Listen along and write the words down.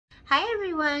Hi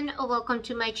everyone, welcome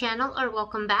to my channel or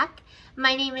welcome back.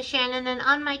 My name is Shannon and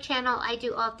on my channel I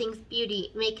do all things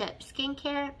beauty, makeup,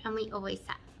 skincare, and we always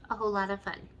have a whole lot of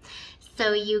fun.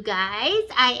 So you guys,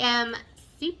 I am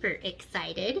super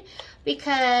excited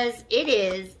because it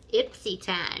is Ipsy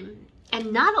time.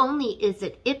 And not only is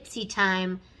it Ipsy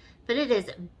time, but it is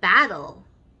battle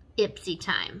Ipsy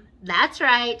time. That's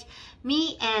right.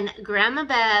 Me and Grandma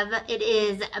Bev, it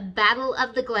is a battle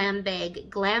of the glam bag.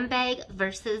 Glam bag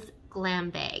versus glam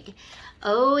bag.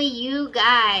 Oh, you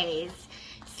guys.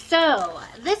 So,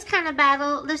 this kind of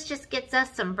battle, this just gets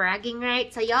us some bragging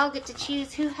rights. So, y'all get to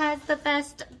choose who has the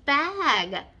best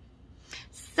bag.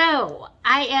 So,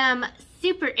 I am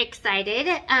super excited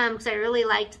because I really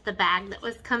liked the bag that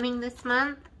was coming this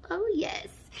month. Oh, yes.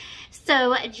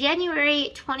 So,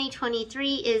 January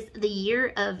 2023 is the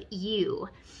year of you.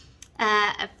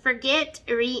 Forget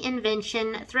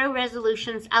reinvention, throw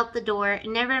resolutions out the door,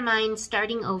 never mind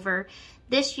starting over.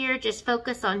 This year, just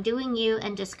focus on doing you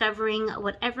and discovering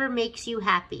whatever makes you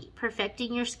happy,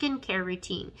 perfecting your skincare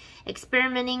routine,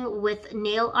 experimenting with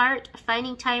nail art,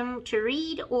 finding time to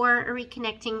read, or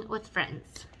reconnecting with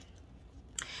friends.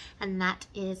 And that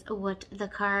is what the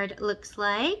card looks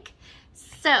like.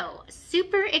 So,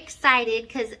 super excited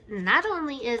because not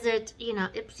only is it,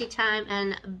 Ipsy time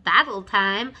and battle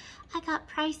time, I got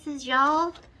prices,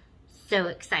 y'all. So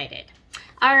excited.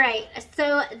 All right,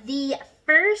 so the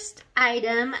first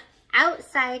item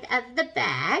outside of the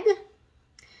bag, I'm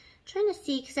trying to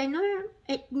see because I know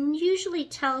it usually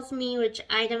tells me which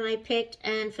item I picked,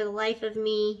 and for the life of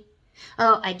me,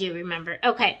 oh, I do remember.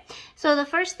 Okay, so the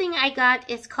first thing I got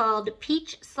is called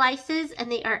Peach Slices, and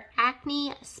they are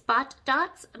acne spot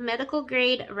dots, medical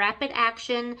grade, rapid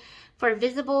action for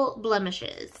visible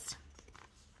blemishes.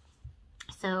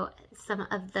 So some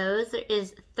of those, there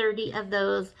is 30 of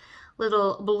those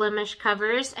little blemish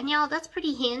covers, and y'all, that's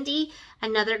pretty handy.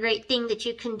 Another great thing that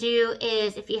you can do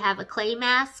is if you have a clay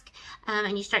mask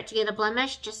and you start to get a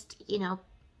blemish, just,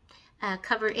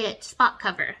 cover it, spot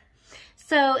cover.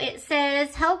 So it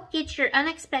says, help get your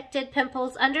unexpected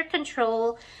pimples under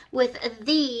control with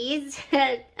these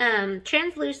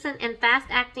translucent and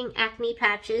fast-acting acne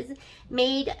patches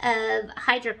made of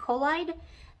hydrocolloid.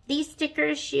 These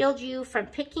stickers shield you from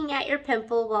picking at your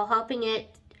pimple while helping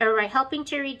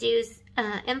to reduce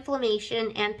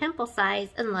inflammation and pimple size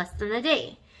in less than a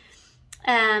day.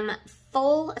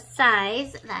 Full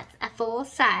size, that's a full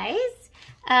size.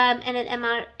 And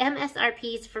an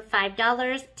MSRP is for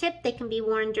 $5. Tip, they can be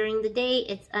worn during the day.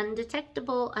 It's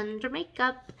undetectable under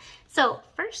makeup. So,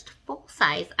 first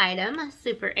full-size item.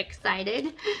 Super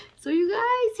excited. So, you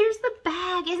guys, here's the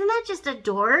bag. Isn't that just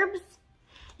adorbs?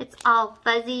 It's all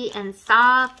fuzzy and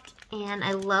soft. And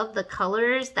I love the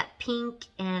colors. That pink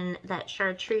and that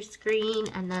chartreuse green.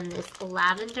 And then this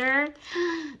lavender.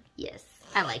 Yes,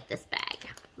 I like this bag.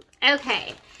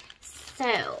 Okay.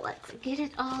 So, let's get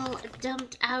it all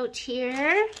dumped out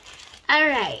here. All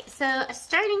right, so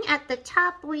starting at the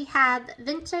top, we have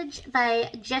Vintage by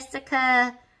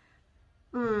Jessica,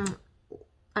 I'm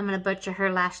going to butcher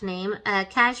her last name,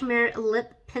 Cashmere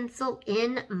Lip Pencil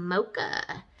in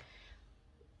Mocha.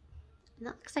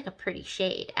 That looks like a pretty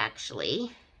shade,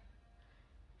 actually.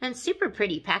 And super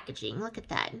pretty packaging. Look at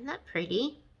that. Isn't that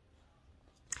pretty?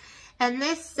 And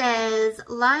this says,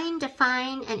 line,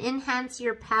 define, and enhance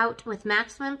your pout with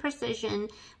maximum precision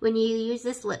when you use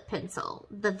this lip pencil.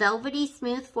 The velvety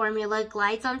smooth formula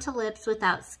glides onto lips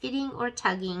without skidding or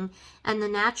tugging, and the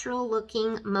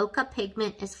natural-looking mocha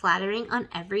pigment is flattering on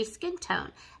every skin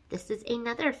tone. This is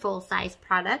another full-size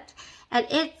product, and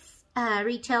it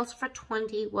retails for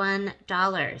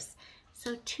 $21.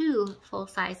 So 2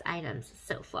 full-size items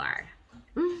so far.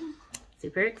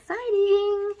 Super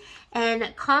exciting.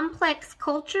 And Complex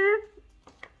Culture.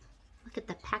 Look at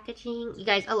the packaging. You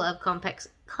guys, I love Complex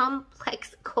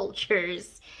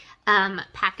Culture's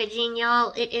packaging,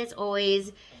 y'all. It is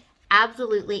always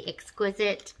absolutely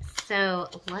exquisite. So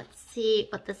let's see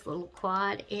what this little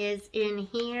quad is in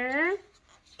here.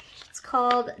 It's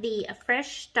called the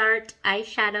Fresh Start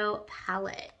Eyeshadow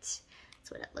Palette. That's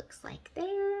what it looks like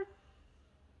there.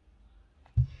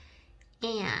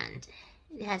 And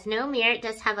it has no mirror. It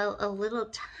does have a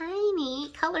little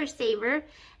tiny color saver.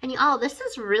 And y'all, this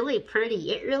is really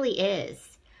pretty. It really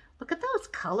is. Look at those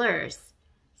colors.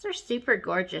 These are super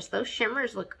gorgeous. Those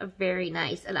shimmers look very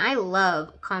nice. And I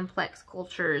love Complex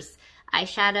Culture's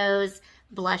eyeshadows,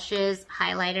 blushes,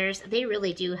 highlighters. They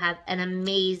really do have an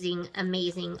amazing,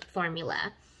 amazing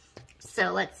formula.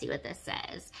 So let's see what this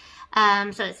says.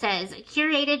 So it says,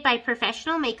 curated by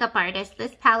professional makeup artists,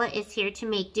 this palette is here to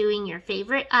make doing your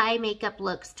favorite eye makeup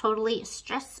looks totally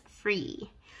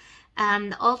stress-free.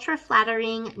 The ultra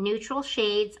flattering neutral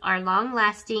shades are long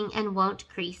lasting and won't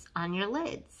crease on your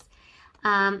lids.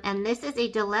 And this is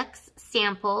a deluxe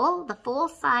sample. The full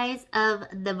size of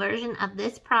the version of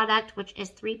this product, which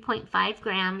is 3.5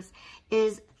 grams,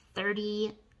 is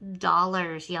 $30,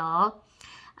 y'all.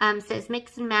 Says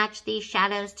mix and match these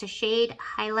shadows to shade,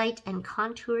 highlight, and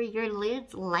contour your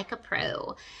lids like a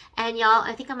pro. And y'all,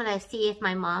 I think I'm going to see if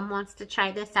my mom wants to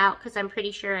try this out, because I'm pretty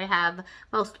sure I have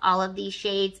most all of these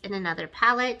shades in another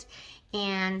palette.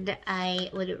 And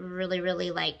I would really, really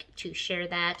like to share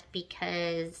that,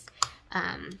 because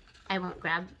I won't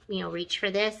grab, reach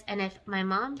for this. And if my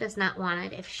mom does not want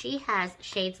it, if she has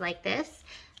shades like this,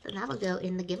 then that'll go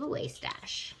in the giveaway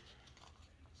stash.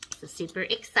 So super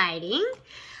exciting.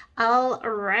 All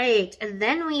right, and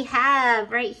then we have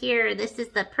right here, this is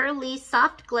the Pearly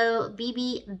Soft Glow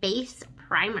BB Base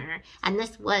Primer, and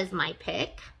this was my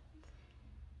pick.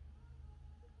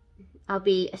 I'll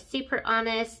be super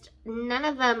honest, none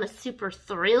of them super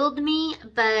thrilled me,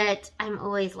 but I'm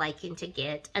always liking to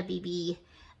get a BB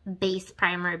base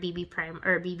primer, BB primer,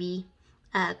 or BB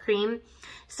cream.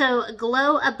 So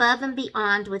glow above and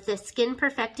beyond with this skin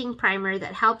perfecting primer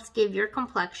that helps give your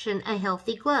complexion a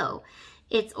healthy glow.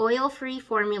 Its oil-free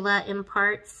formula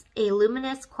imparts a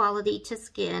luminous quality to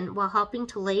skin while helping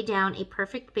to lay down a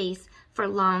perfect base for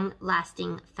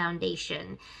long-lasting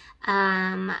foundation.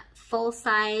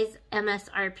 Full-size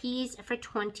MSRPs for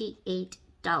 $28.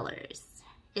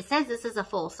 It says this is a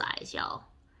full size, y'all.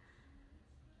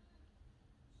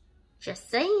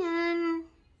 Just saying.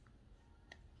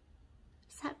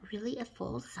 Is that really a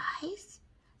full size?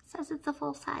 It says it's a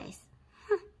full size.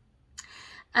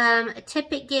 A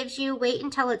tip it gives you, wait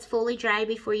until it's fully dry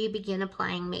before you begin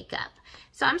applying makeup.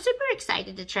 So I'm super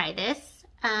excited to try this.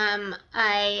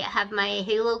 I have my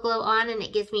Halo Glow on, and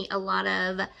it gives me a lot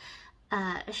of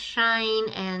shine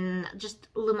and just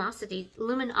luminosity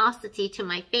to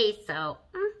my face. So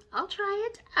I'll try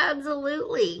it,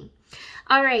 absolutely.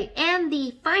 All right, and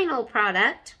the final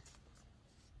product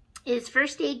is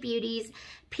First Aid Beauty's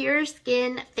Pure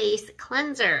Skin Face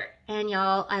Cleanser. And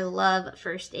y'all, I love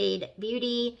First Aid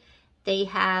Beauty. They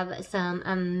have some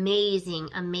amazing,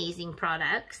 amazing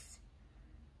products.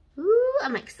 Ooh,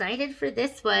 I'm excited for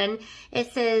this one.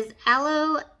 It says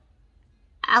Allanton.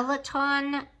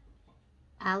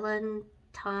 I'm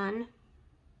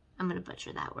going to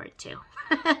butcher that word too.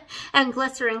 And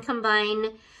glycerin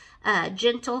combine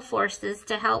gentle forces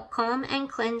to help calm and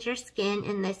cleanse your skin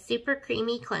in this super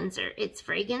creamy cleanser. It's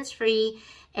fragrance free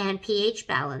and pH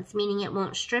balanced, meaning it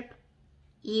won't strip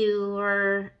you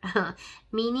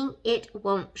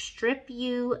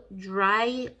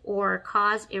dry or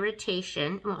cause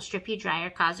irritation. It won't strip you dry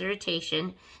or cause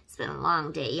irritation. It's been a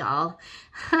long day, y'all.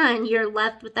 And you're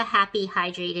left with a happy,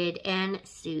 hydrated, and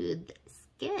soothed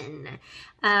skin.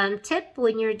 Tip: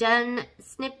 when you're done,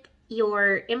 snip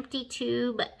your empty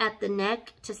tube at the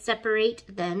neck to separate,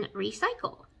 then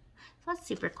recycle. So that's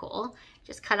super cool.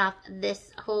 Just cut off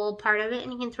this whole part of it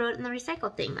and you can throw it in the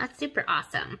recycle thing. That's super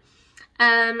awesome.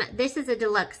 This is a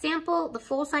deluxe sample. The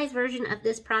full-size version of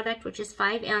this product, which is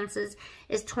 5 ounces,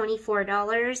 is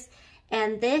 $24.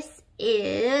 And this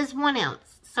is 1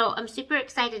 ounce. So I'm super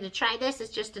excited to try this.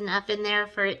 It's just enough in there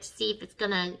for it to see if it's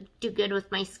going to do good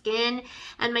with my skin.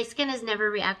 And my skin has never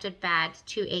reacted bad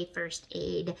to a First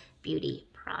Aid Beauty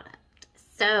product.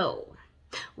 So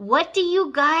what do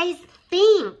you guys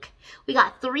think? We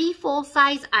got 3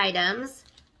 full-size items,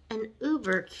 an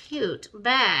uber cute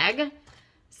bag.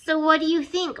 So what do you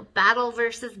think? Battle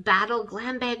versus battle,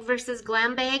 glam bag versus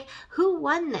glam bag. Who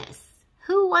won this?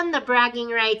 Who won the bragging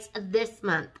rights this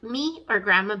month? Me or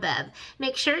Grandma Bev?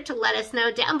 Make sure to let us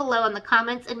know down below in the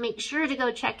comments, and make sure to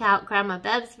go check out Grandma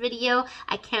Bev's video.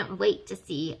 I can't wait to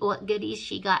see what goodies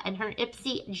she got in her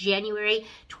Ipsy January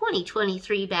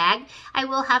 2023 bag. I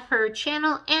will have her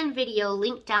channel and video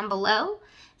linked down below.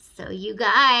 So you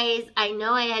guys, I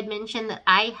know I had mentioned that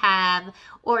I have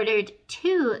ordered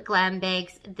 2 glam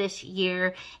bags this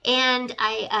year, and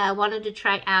I wanted to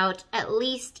try out at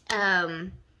least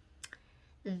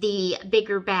the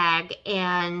bigger bag,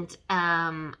 and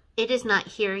it is not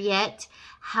here yet.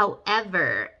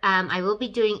 However, I will be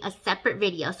doing a separate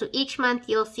video. So each month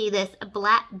you'll see this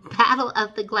battle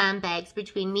of the glam bags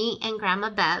between me and Grandma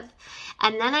Bev.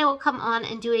 And then I will come on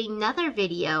and do another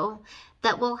video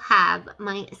that will have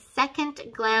my second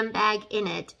glam bag in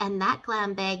it. And that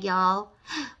glam bag, y'all,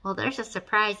 well, there's a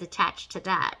surprise attached to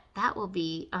that. That will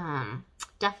be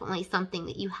definitely something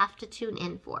that you have to tune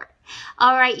in for.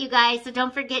 All right, you guys, so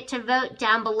don't forget to vote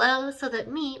down below so that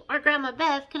me or Grandma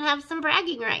Bev can have some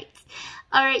bragging rights.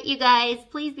 All right, you guys,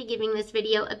 please be giving this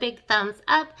video a big thumbs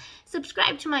up.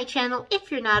 Subscribe to my channel if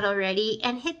you're not already,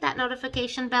 and hit that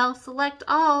notification bell, select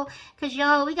all, because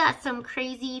y'all, we got some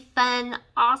crazy, fun,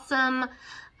 awesome,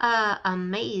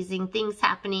 amazing things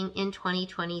happening in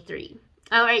 2023.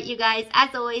 All right, you guys,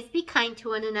 as always, be kind to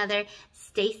one another,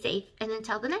 stay safe, and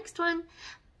until the next one,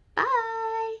 bye.